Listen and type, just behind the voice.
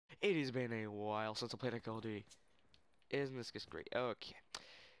It has been a while since I played a C.O.D. Isn't this just great? Okay.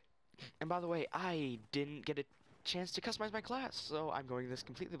 And by the way, I didn't get a chance to customize my class, so I'm going this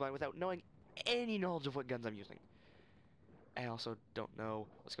completely blind without knowing any knowledge of what guns I'm using. I also don't know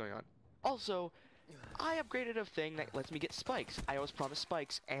what's going on. Also, I upgraded a thing that lets me get spikes. I was promised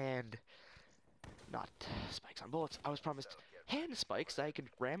spikes and not spikes on bullets. I was promised hand spikes that I could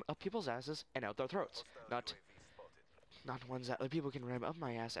ram up people's asses and out their throats. Not ones that people can ram up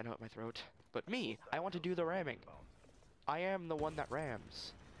my ass and out my throat. But me, I want to do the ramming. I am the one that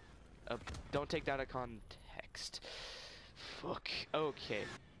rams. Don't take that out of context. Fuck. Okay.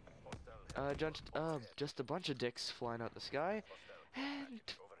 Just a bunch of dicks flying out the sky,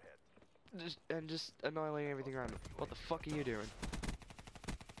 and just annihilating everything around me. What the fuck are you doing?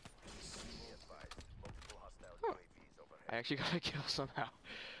 Huh. I actually got a kill somehow.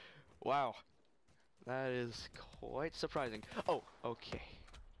 Wow. That is quite surprising. Oh, okay.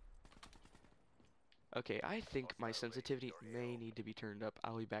 Okay, I think my sensitivity may need to be turned up.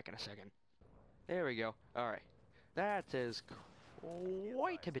 I'll be back in a second. There we go. Alright. That is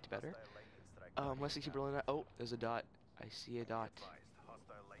quite a bit better. Let's keep rolling that. Oh, there's a dot. I see a dot.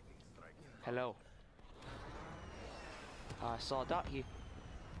 Hello. I saw a dot here.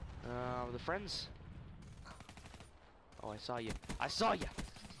 The friends. Oh, I saw you. I saw you!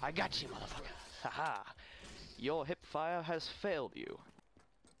 I got you, motherfucker! Haha! Your hip fire has failed you.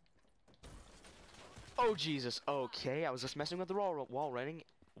 Oh, Jesus. Okay, I was just messing with the wall running,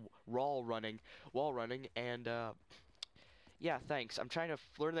 and, yeah, thanks. I'm trying to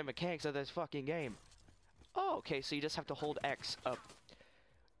learn the mechanics of this fucking game. Oh, okay, so you just have to hold X up.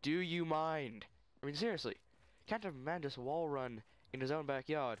 Do you mind? I mean, seriously. Can't a man just wall run in his own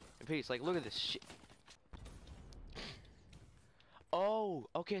backyard in peace? Like, look at this shit. Oh,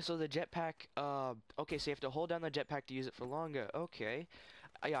 okay, so the jetpack, okay, so you have to hold down the jetpack to use it for longer. Okay.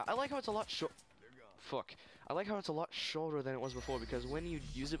 Yeah, I like how it's a lot short. Fuck. I like how it's a lot shorter than it was before, because when you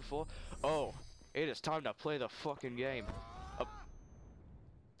use it before, oh, it is time to play the fucking game.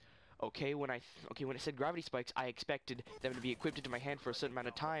 Okay, when it said gravity spikes, I expected them to be equipped into my hand for a certain amount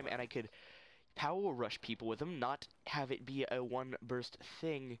of time, and I could power rush people with them, not have it be a one burst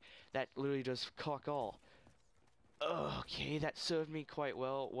thing that literally does cock all. Okay, that served me quite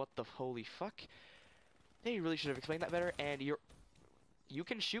well. What the holy fuck? They really should have explained that better. And you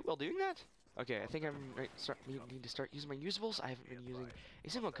can shoot while doing that? Okay, I think need to start using my usables. I haven't been using a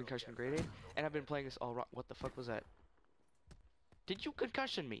single concussion grenade, and I've been playing this all wrong. What the fuck was that? Did you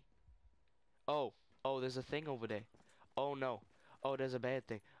concussion me? Oh, there's a thing over there. Oh no. Oh, there's a bad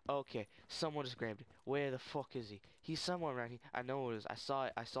thing. Okay, someone just grabbed it. Where the fuck is he? He's somewhere around here. I know it is. I saw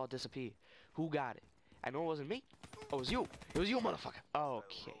it. I saw it disappear. Who got it? I know it wasn't me. Oh, it was you. It was you, motherfucker.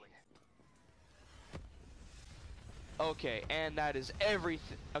 Okay. Okay, and that is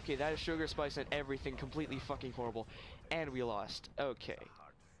everything. Okay, that is sugar, spice, and everything completely fucking horrible. And we lost. Okay.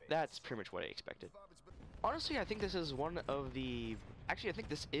 That's pretty much what I expected. Honestly, I think this is one of the... Actually, I think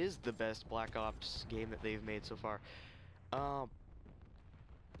this is the best Black Ops game that they've made so far.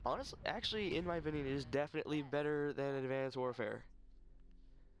 Honestly, actually, in my opinion, it is definitely better than Advanced Warfare.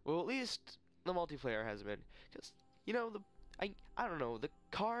 Well, at least the multiplayer has been. Because, you know, I don't know, the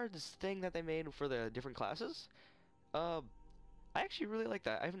cards thing that they made for the different classes, I actually really like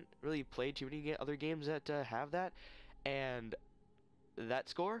that. I haven't really played too many other games that have that, and that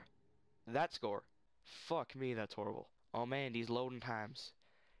score, fuck me, that's horrible. Oh man, these loading times,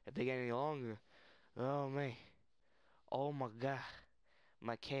 if they get any longer, oh man, oh my god,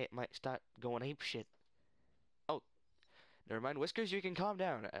 my cat might start going ape shit. Oh, never mind, Whiskers, you can calm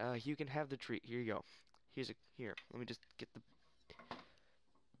down. You can have the treat. Here you go. Here. Let me just get the.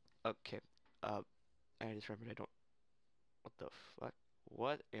 Okay. I just remembered I don't. What the fuck?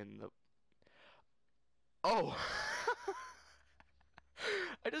 What in the? Oh!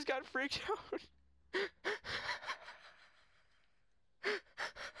 I just got freaked out.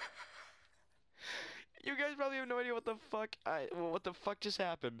 You guys probably have no idea what the fuck just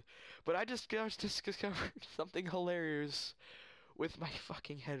happened, but I just discovered something hilarious with my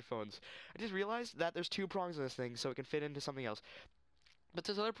fucking headphones. I just realized that there's two prongs on this thing, so it can fit into something else. But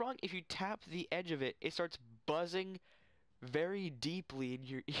this other prong, if you tap the edge of it, it starts buzzing very deeply in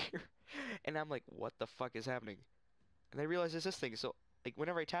your ear, and I'm like, what the fuck is happening? And I realize it's this thing, so like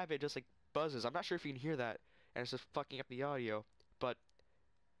whenever I tap it, it just like buzzes. I'm not sure if you can hear that, and it's just fucking up the audio, but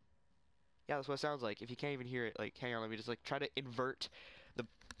yeah, that's what it sounds like. If you can't even hear it, like, hang on, let me just like try to invert the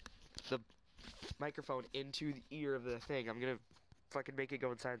microphone into the ear of the thing. I'm gonna fucking make it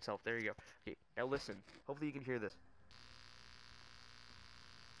go inside itself. There you go. Okay, now listen. Hopefully you can hear this.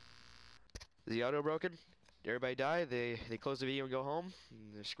 Is the audio broken? Everybody die, they close the video and go home,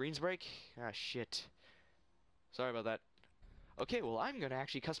 and the screens break. Ah, shit. Sorry about that. Okay, well, I'm gonna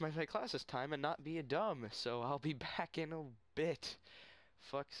actually customize my class this time and not be a dumb, so I'll be back in a bit.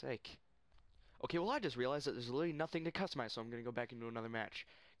 Fuck's sake. Okay, well, I just realized that there's literally nothing to customize, so I'm gonna go back into another match.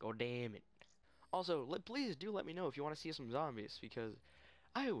 God damn it. Also, please do let me know if you want to see some zombies, because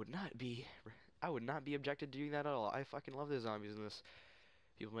I would not be, I would not be objected to doing that at all. I fucking love the zombies in this.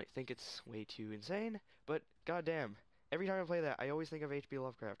 People might think it's way too insane, but goddamn, every time I play that, I always think of H.P.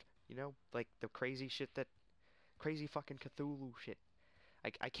 Lovecraft. You know, like the crazy shit that, crazy fucking Cthulhu shit.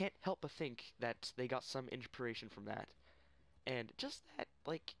 I can't help but think that they got some inspiration from that. And just that,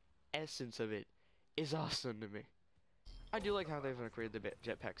 like, essence of it is awesome to me. I do like how they've created the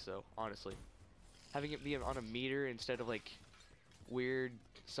jetpacks, though, honestly. Having it be on a meter instead of, like, weird,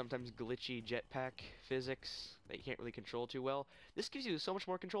 sometimes glitchy jetpack physics that you can't really control too well, this gives you so much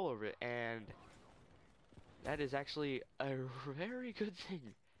more control over it, and that is actually a very good thing.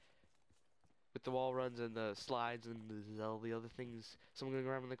 With the wall runs and the slides and all the other things. Someone going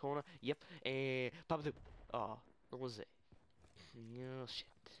around in the corner. Yep. And pop the. Oh, what was it? Oh shit.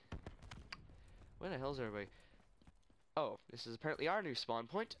 Where the hell's everybody? Oh, this is apparently our new spawn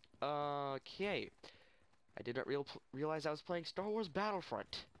point. Okay. I did not realize I was playing Star Wars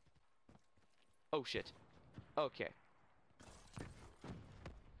Battlefront. Oh shit. Okay.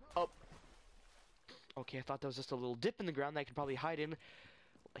 Oh. Okay, I thought that was just a little dip in the ground that I could probably hide in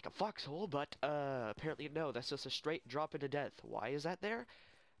like a foxhole, but apparently no, that's just a straight drop into death. Why is that there?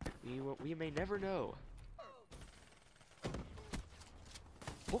 We may never know.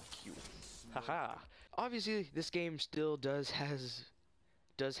 Fuck you. Haha. Obviously, this game still has,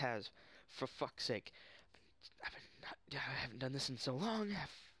 for fuck's sake. I haven't done this in so long. I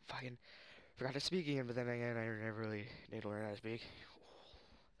fucking forgot to speak again, but then again, I never really need to learn how to speak.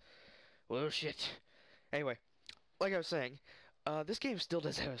 Well, shit. Anyway, like I was saying, this game still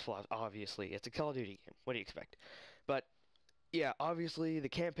does have its flaws, obviously. It's a Call of Duty game. What do you expect? But, yeah, obviously, the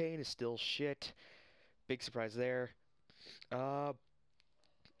campaign is still shit. Big surprise there.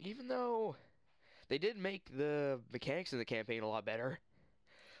 Even though they did make the mechanics in the campaign a lot better.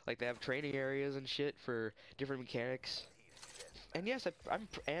 Like, they have training areas and shit for different mechanics. And yes, I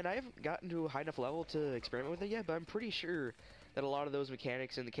haven't gotten to a high enough level to experiment with it yet, but I'm pretty sure that a lot of those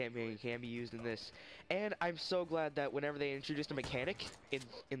mechanics in the campaign can be used in this. And I'm so glad that whenever they introduced a mechanic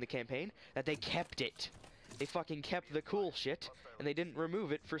in the campaign, that they kept it. They fucking kept the cool shit, and they didn't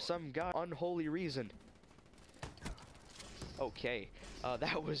remove it for some unholy reason. Okay,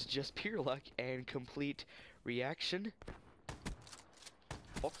 that was just pure luck and complete reaction.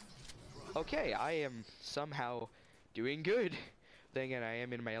 Oh. Okay, I am somehow doing good. Then again, I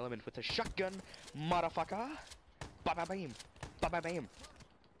am in my element with a shotgun, motherfucker. Ba ba bam, ba ba bam,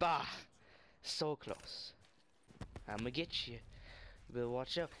 bah. So close. I'ma get you. You better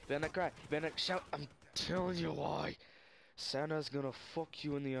watch out. You better not cry. You better not shout. I'm telling you why. Santa's gonna fuck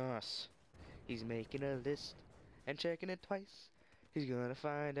you in the ass. He's making a list and checking it twice. He's gonna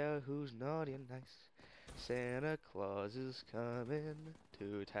find out who's naughty and nice. Santa Claus is coming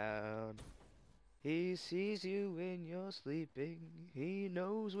to town. He sees you when you're sleeping. He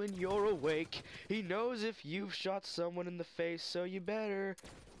knows when you're awake. He knows if you've shot someone in the face, so you better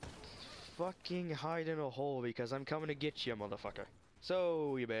fucking hide in a hole because I'm coming to get you, motherfucker.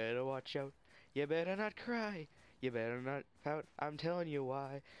 So you better watch out. You better not cry. You better not pout. I'm telling you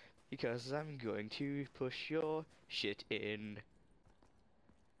why. Because I'm going to push your shit in.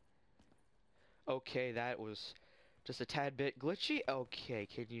 Okay, that was just a tad bit glitchy. Okay,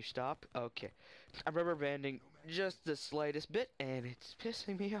 can you stop? Okay. I'm rubber banding just the slightest bit, and it's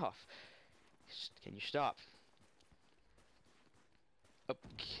pissing me off. Can you stop?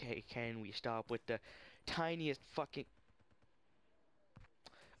 Okay, can we stop with the tiniest fucking...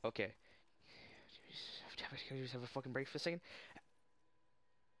 Okay. Can you just have a fucking break for a second?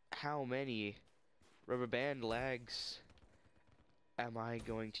 How many rubber band lags am I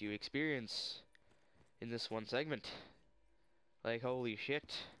going to experience in this one segment? Like, holy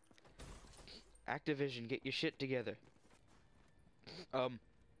shit. Activision, get your shit together.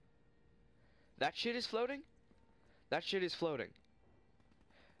 That shit is floating? That shit is floating.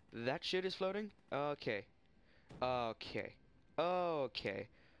 That shit is floating? Okay. Okay. Okay.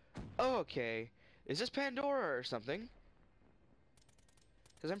 Okay. Is this Pandora or something?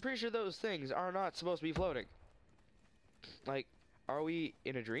 Because I'm pretty sure those things are not supposed to be floating. Like, are we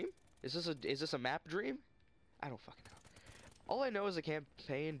in a dream? Is this a map dream? I don't fucking know. All I know is the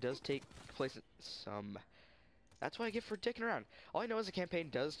campaign does take place in some... That's what I get for dicking around. All I know is the campaign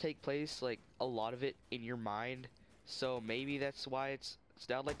does take place, like, a lot of it in your mind. So maybe that's why it's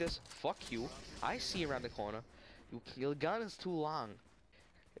Stand like this? Fuck you. I see around the corner. Your gun is too long.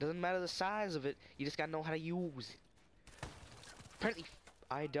 It doesn't matter the size of it. You just gotta know how to use it. Apparently,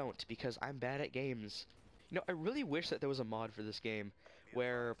 I don't, because I'm bad at games. You know, I really wish that there was a mod for this game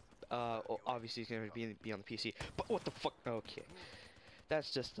where, obviously it's gonna be on the PC. But what the fuck? Okay.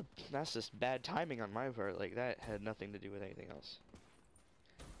 That's just bad timing on my part. Like, that had nothing to do with anything else.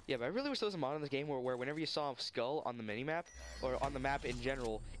 Yeah, but I really wish there was a mod in this game where whenever you saw a skull on the minimap, or on the map in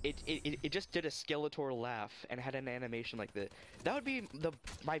general, it just did a Skeletor laugh and had an animation like that. That would be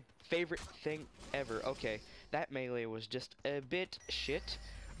my favorite thing ever. Okay, that melee was just a bit shit.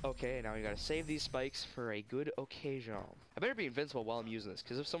 Okay, now we gotta save these spikes for a good occasion. I better be invincible while I'm using this,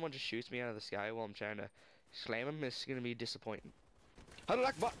 because if someone just shoots me out of the sky while I'm trying to slam him, it's gonna be disappointing.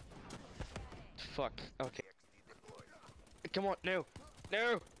 Fuck, okay. Come on, no!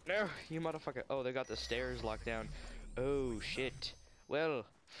 No! No! You motherfucker. Oh, they got the stairs locked down. Oh, shit. Well,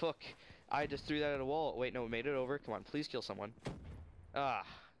 fuck. I just threw that at a wall. Wait, no, we made it over. Come on, please kill someone. Ah,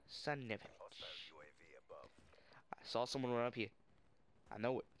 son of a bitch. I saw someone run up here. I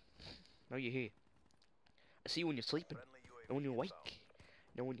know it. I know you're here. I see you when you're sleeping. And when you're awake.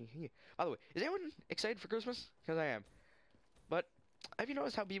 And when you're here. By the way, is anyone excited for Christmas? Because I am. But, have you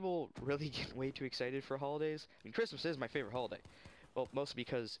noticed how people really get way too excited for holidays? I mean, Christmas is my favorite holiday. Well, mostly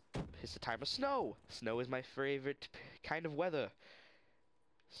because it's the time of snow. Snow is my favorite kind of weather.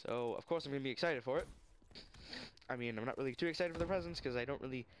 So, of course I'm going to be excited for it. I mean, I'm not really too excited for the presents because I don't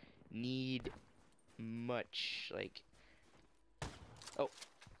really need much, like... Oh.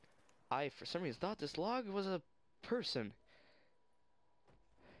 I, for some reason, thought this log was a person.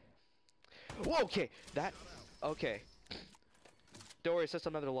 Whoa, okay, that... Okay. Don't worry, it's just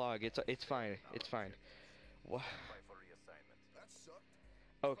another log. It's fine. It's fine. What?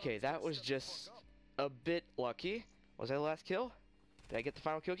 Okay, that was just a bit lucky. Was that the last kill? Did I get the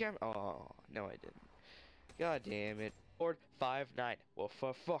final kill cam? Oh, no I didn't. God damn it. Or 5-9. Well,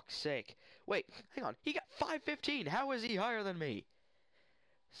 for fuck's sake. Wait, hang on. He got 515. How is he higher than me?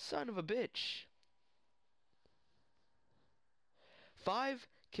 Son of a bitch. 5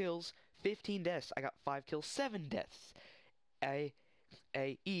 kills, 15 deaths. I got 5 kills, 7 deaths. I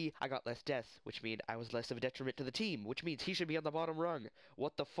got less deaths, which means I was less of a detriment to the team, which means he should be on the bottom rung.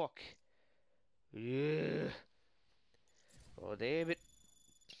 What the fuck? Yeah. Oh, damn it.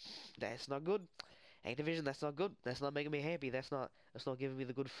 That's not good. Activision, that's not good. That's not making me happy. That's not giving me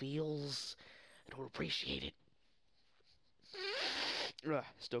the good feels. I don't appreciate it. Ugh,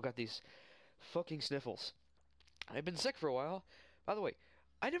 still got these fucking sniffles. I've been sick for a while. By the way,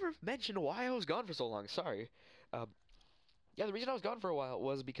 I never mentioned why I was gone for so long. Sorry. Yeah, the reason I was gone for a while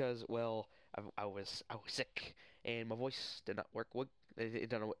was because, well, I was sick and my voice did not work. It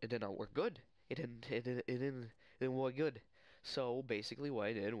did not work good. It didn't work good. So basically, what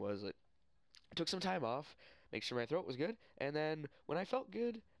I did was I took some time off, make sure my throat was good, and then when I felt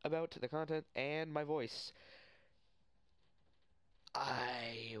good about the content and my voice,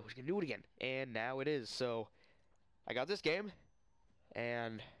 I was gonna do it again, and now it is. So I got this game,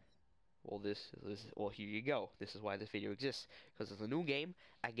 and well, well, here you go. This is why this video exists, because it's a new game.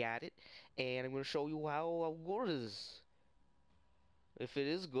 I got it, and I'm gonna show you how good it is. If it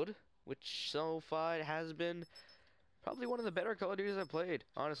is good, which so far it has been probably one of the better Call of Duties I've played,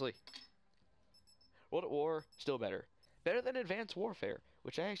 honestly. World at War, still better. Better than Advanced Warfare,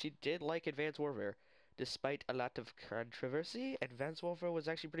 which I actually did like Advanced Warfare. Despite a lot of controversy, Advanced Warfare was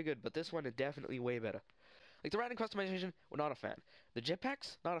actually pretty good, but this one is definitely way better. Like, the random customization, we're not a fan. The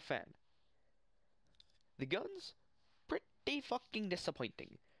jetpacks, not a fan. The guns, pretty fucking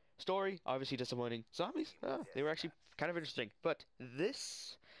disappointing. Story, obviously disappointing. Zombies, they were actually kind of interesting. But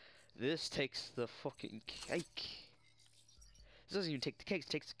this takes the fucking cake. This doesn't even take the cakes. It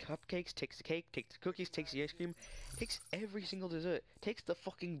takes the cupcakes, takes the cake, takes the cookies, takes the ice cream, takes every single dessert, takes the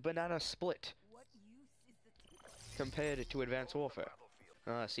fucking banana split. Compared it to Advanced Warfare.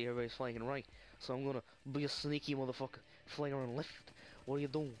 See, everybody's flanking right, so I'm gonna be a sneaky motherfucker, flanking on left. What are you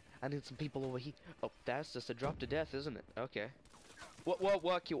doing? I need some people over here. Oh, that's just a drop to death, isn't it? Okay. What,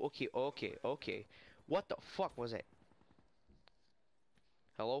 okay. What the fuck was that?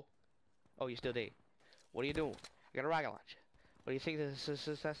 Hello? Oh, you're still there. What are you doing? I got a rocket launcher. What do you think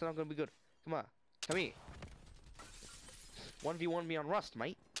that's not gonna be good? Come on. Come here. 1v1 me on Rust,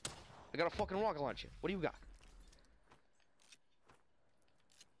 mate. I got a fucking rocket launcher. What do you got?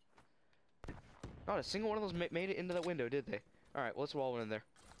 Not a single one of those made it into that window, did they? Alright, well, let's wall one in there.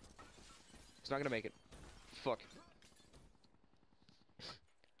 It's not gonna make it. Fuck.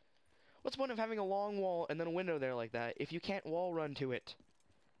 What's the point of having a long wall and then a window there like that if you can't wall run to it?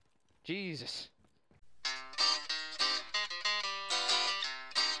 Jesus.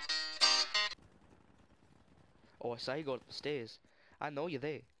 Oh, I saw you go up the stairs. I know you're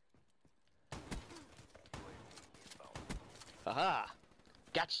there. Aha!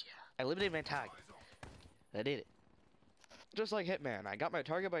 Gotcha! I eliminated my target. I did it. Just like Hitman, I got my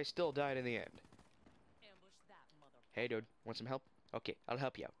target, but I still died in the end. Hey, dude, want some help? Okay, I'll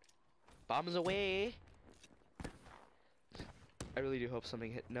help you out. Bombs away! I really do hope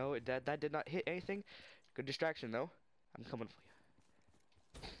something hit. No, that did not hit anything. Good distraction, though. I'm coming for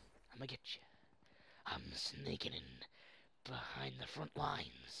you. I'm gonna get you. I'm sneaking in behind the front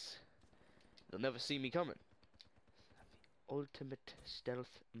lines. You'll never see me coming. Ultimate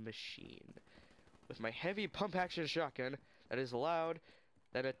stealth machine. With my heavy pump-action shotgun that is loud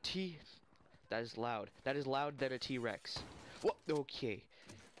than a T... That is loud. That is loud than a T-Rex. What? Okay.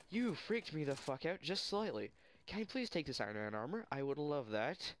 You freaked me the fuck out just slightly. Can you please take this Iron Man armor? I would love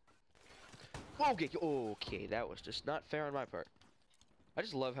that. Okay, that was just not fair on my part. I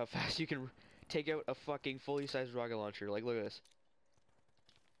just love how fast you can take out a fucking fully sized rocket launcher. Like, look at this.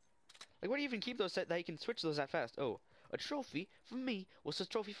 Like, why do you even keep those set that you can switch those that fast? Oh, a trophy for me. What's this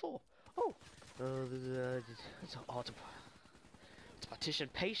trophy for? Oh, it's a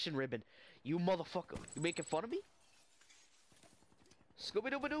participation ribbon. You motherfucker. You making fun of me?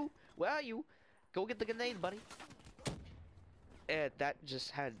 Scooby-Doo-ba-Doo, where are you? Go get the grenade, buddy. And that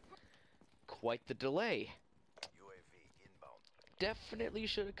just had quite the delay. UAV inbound. Definitely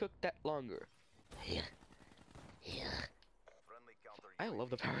should have cooked that longer. Yeah. Friendly counter I love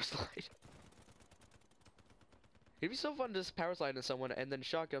the power slide. It'd be so fun to just power slide into someone and then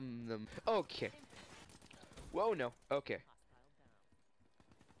shock them. Okay. Whoa, no. Okay.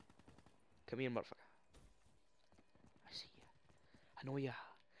 Come in, motherfucker. I see ya. I know ya.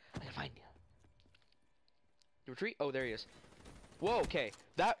 I can find ya. Retreat? Oh, there he is. Whoa, okay.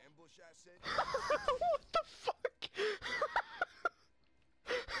 That... What the fuck?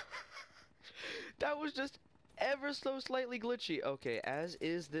 That was just ever so slightly glitchy. Okay, as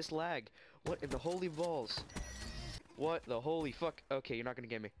is this lag. What in the holy balls? What the holy fuck? Okay, you're not gonna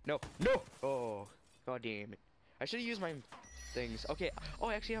get me. No, no! Oh, god damn it. I should've used my things. Okay, oh,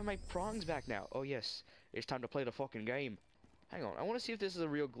 I actually have my prongs back now. Oh, yes. It's time to play the fucking game. Hang on, I want to see if this is a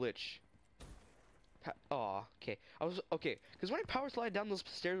real glitch. Oh, okay. Okay, because when I power slide down those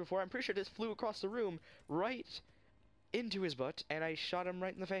stairs before, I'm pretty sure this flew across the room right into his butt, and I shot him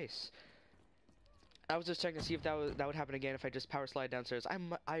right in the face. I was just checking to see if that would happen again if I just power slide downstairs.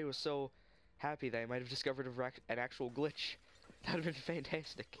 I was so happy that I might have discovered an actual glitch. That would have been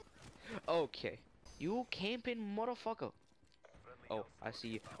fantastic. Okay, you camping motherfucker. Oh, I see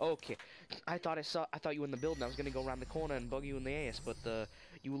you. Okay, I thought you were in the building. I was gonna go around the corner and bug you in the ass, but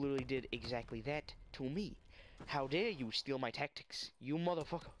you literally did exactly that to me. How dare you steal my tactics, you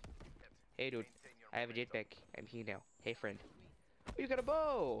motherfucker. Hey, dude, I have a jetpack. I'm here now. Hey, friend. Oh, you got a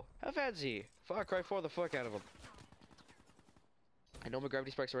bow. How fancy. Far Cry 4 the fuck out of him. I know my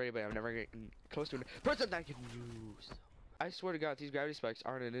gravity spikes already, but I've never gotten close to a person that I can use. I swear to God, these gravity spikes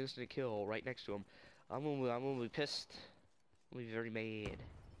aren't an instant kill right next to him. I'm gonna be pissed. I'm gonna be very mad.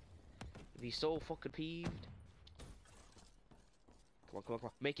 I'll be so fucking peeved. Come on, come on, come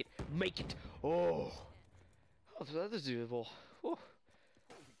on. Make it. Make it. Oh. Oh, that is doable. Oh.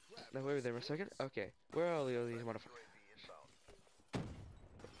 Now, wait there for a second. Okay. Where are all these motherfuckers?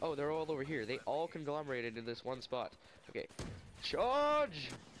 Oh, they're all over here. They all conglomerated in this one spot. Okay. Charge!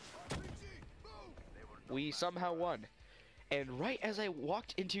 We somehow won. And right as I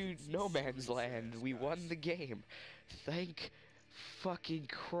walked into no man's land, we won the game. Thank fucking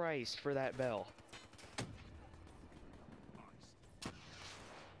Christ for that bell.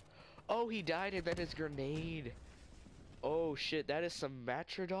 Oh, he died and then his grenade. Oh shit, that is some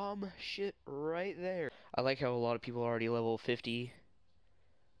Matrodom shit right there. I like how a lot of people are already level 50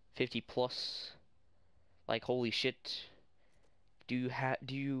 plus. Like, holy shit. Do you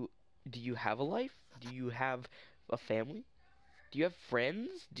have a life? Do you have a family? Do you have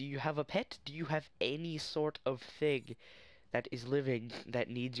friends? Do you have a pet? Do you have any sort of thing that is living that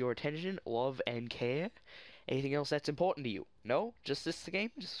needs your attention, love, and care? Anything else that's important to you? No? Just this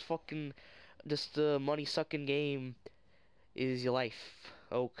game? Just the money-sucking game is your life.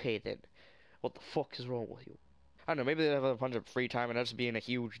 Okay, then. What the fuck is wrong with you? I don't know, maybe they have a bunch of free time and I'm just being a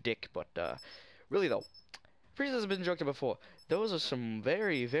huge dick, but, really though. Freeze has been joked before. Those are some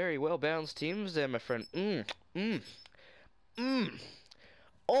very, very well-balanced teams there, my friend.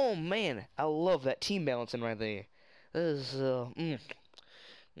 Oh, man. I love that team balancing right there. That is,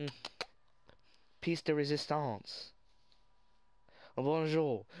 Piece de resistance.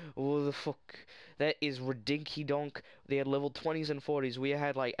 Bonjour. What the fuck? That is ridinky donk. They had level 20s and 40s. We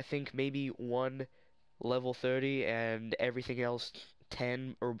had, like, I think maybe one level 30 and everything else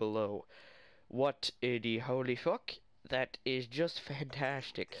 10 or below. What the holy fuck? That is just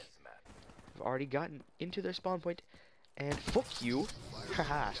fantastic. Deathmatch. I've already gotten into their spawn point, and fuck you.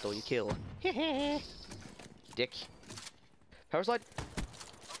 Haha, stole your kill. Dick. Power slide.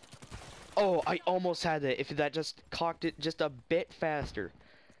 Oh, I almost had it if that just cocked it just a bit faster.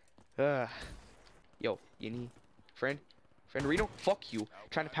 Yo, you need friend? Friend Reno? Fuck you.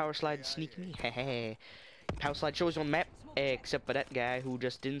 Trying to power slide and sneak me? Hehe. Power slide shows on the map, except for that guy who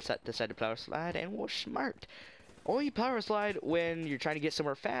just didn't decide to power slide and was smart. Only power slide when you're trying to get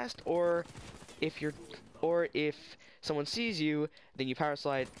somewhere fast, or if someone sees you, then you power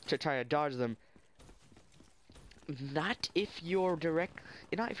slide to try to dodge them. Not if you're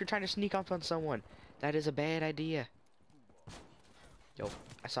trying to sneak up on someone. That is a bad idea. Yo,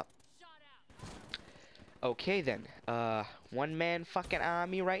 I saw. Okay then. One man fucking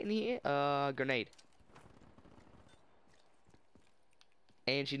army right in here. Grenade.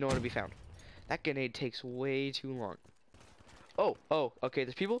 And she's nowhere to be found. That grenade takes way too long. Oh, okay,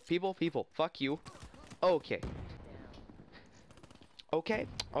 there's people. Fuck you. Okay. Okay.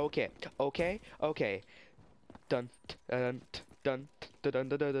 Dun, dun, dun, dun, dun,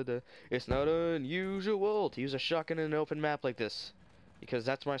 dun, dun, dun. It's not unusual to use a shotgun in an open map like this. Because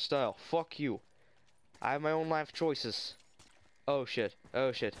that's my style. Fuck you. I have my own life choices. Oh shit.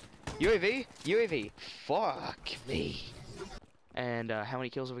 UAV. Fuck me. And how many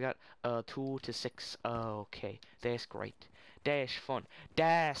kills have we got? 2 to 6. Okay, that's great. That's fun.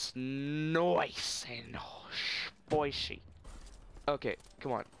 That's nice and spicy. Okay,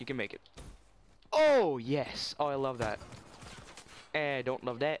 come on, you can make it. Oh yes. Oh, I love that. And I don't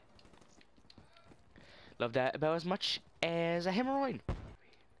love that. Love that about as much as a hemorrhoid.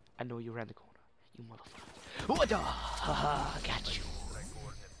 I know you ran the corner, you motherfucker. What the? Haha, got you.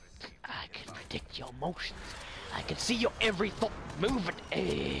 I can predict your motions. I can see your every thought moving.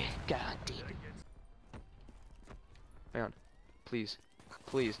 God damn it. Hang on. Please.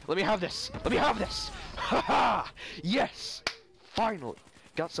 Let me have this. Haha! Yes! Finally.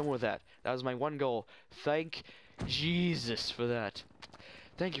 Got somewhere with that. That was my one goal. Thank Jesus for that.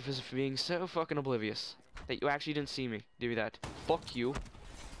 Thank you for being so fucking oblivious that you actually didn't see me do that. Fuck you.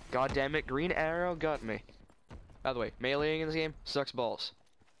 God damn it. Green arrow got me. By the way, meleeing in this game sucks balls.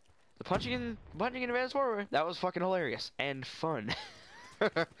 The punching in advanced warfare, that was fucking hilarious and fun.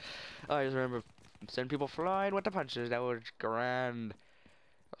 I just remember sending people flying with the punches. That was grand.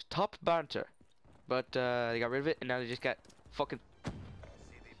 That was top banter. But they got rid of it, and now they just got fucking.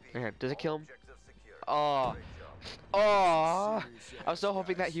 Okay, does it kill him? Oh, I was so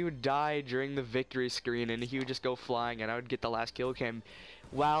hoping that he would die during the victory screen, and he would just go flying, and I would get the last kill cam,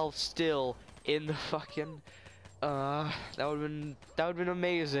 while still in the fucking. That would've been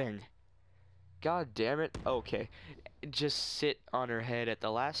amazing. God damn it. Okay. Just sit on her head at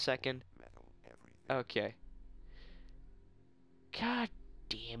the last second. Okay. God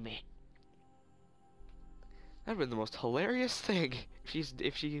damn it. That'd been the most hilarious thing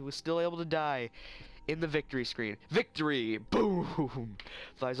if she was still able to die in the victory screen. Victory! Boom!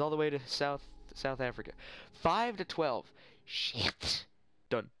 Flies all the way to South Africa. 5 to 12. Shit.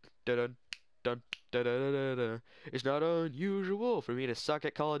 Dun dun dun dun dun dun dun dun. It's not unusual for me to suck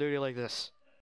at Call of Duty like this.